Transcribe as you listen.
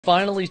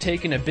Finally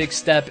taking a big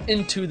step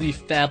into the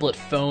phablet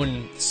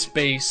phone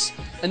space,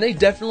 and they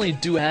definitely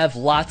do have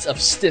lots of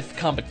stiff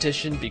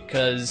competition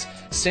because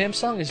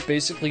Samsung has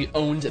basically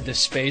owned this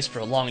space for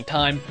a long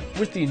time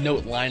with the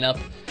Note lineup,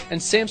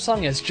 and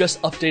Samsung has just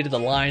updated the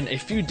line a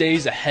few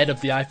days ahead of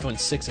the iPhone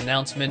 6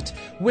 announcement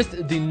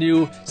with the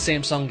new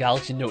Samsung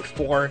Galaxy Note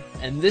 4,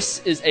 and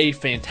this is a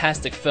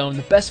fantastic phone,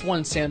 the best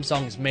one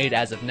Samsung has made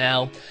as of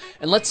now,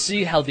 and let's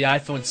see how the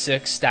iPhone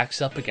 6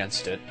 stacks up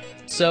against it.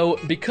 So,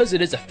 because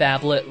it is a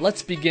phablet,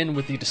 let's begin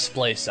with the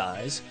display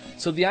size.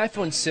 So the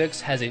iPhone 6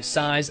 has a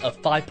size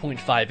of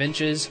 5.5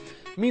 inches,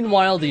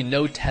 meanwhile the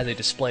Note has a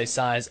display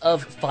size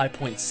of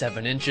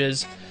 5.7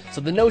 inches.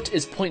 So the Note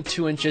is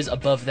 0.2 inches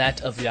above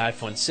that of the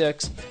iPhone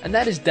 6, and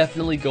that is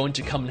definitely going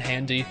to come in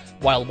handy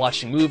while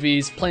watching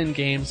movies, playing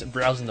games,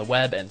 browsing the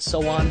web, and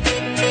so on.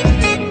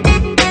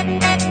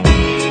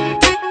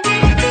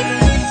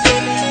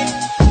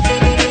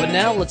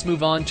 Now let's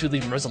move on to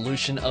the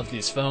resolution of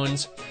these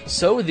phones.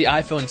 So the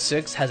iPhone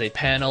 6 has a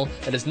panel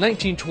that is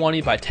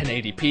 1920 by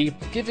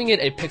 1080p, giving it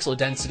a pixel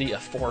density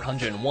of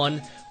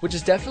 401, which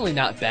is definitely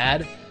not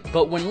bad,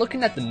 but when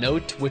looking at the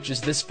Note, which is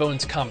this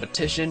phone's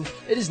competition,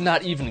 it is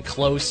not even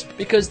close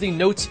because the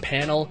Note's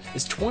panel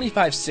is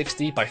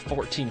 2560 by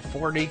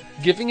 1440,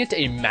 giving it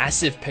a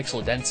massive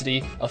pixel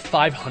density of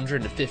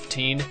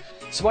 515.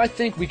 So I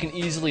think we can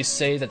easily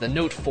say that the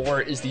Note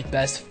 4 is the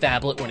best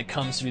phablet when it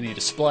comes to the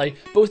display,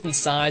 both in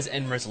size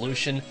and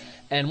resolution.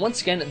 And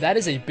once again, that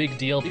is a big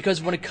deal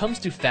because when it comes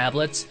to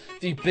phablets,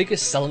 the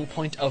biggest selling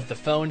point of the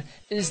phone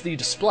is the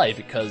display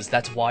because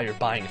that's why you're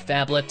buying a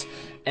phablet,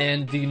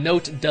 and the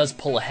Note does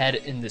pull ahead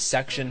in this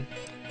section.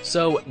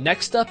 So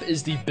next up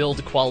is the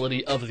build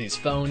quality of these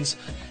phones,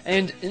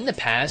 and in the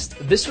past,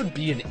 this would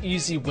be an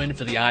easy win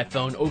for the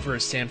iPhone over a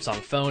Samsung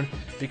phone,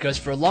 because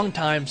for a long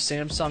time,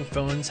 Samsung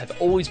phones have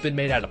always been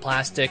made out of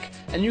plastic,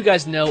 and you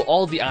guys know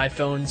all the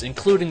iPhones,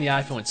 including the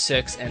iPhone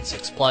 6 and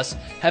 6 Plus,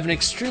 have an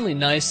extremely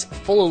nice,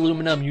 full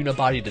aluminum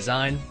unibody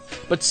design.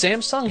 But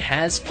Samsung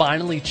has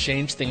finally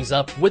changed things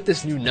up with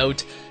this new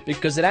Note,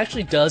 because it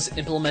actually does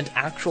implement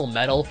actual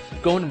metal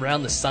going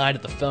around the side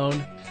of the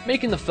phone,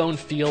 making the phone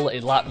feel a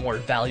lot more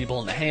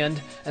valuable in the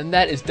hand, and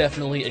that is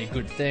definitely a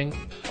good thing.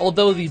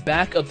 Although the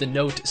back of the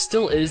Note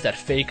still is that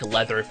fake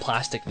leather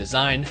plastic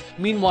design,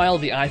 meanwhile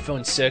the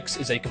iPhone 6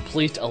 is a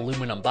complete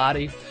aluminum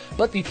body,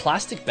 but the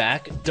plastic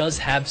back does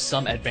have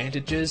some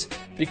advantages,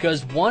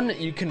 because one,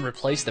 you can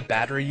replace the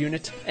battery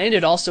unit, and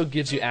it also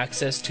gives you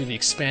access to the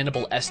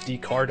expandable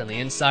SD card on the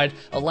inside,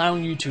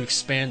 allowing you to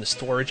expand the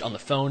storage on the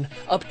phone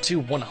up to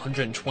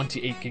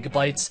 128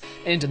 gigabytes,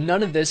 and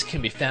none of this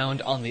can be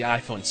found on the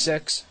iPhone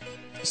 6.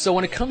 So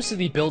when it comes to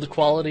the build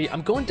quality,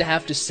 I'm going to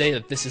have to say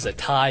that this is a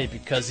tie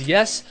because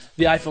yes,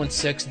 the iPhone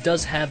 6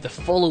 does have the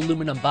full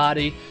aluminum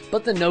body,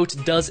 but the Note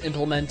does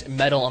implement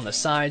metal on the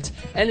sides,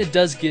 and it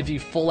does give you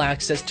full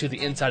access to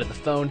the inside of the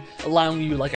phone, allowing you, like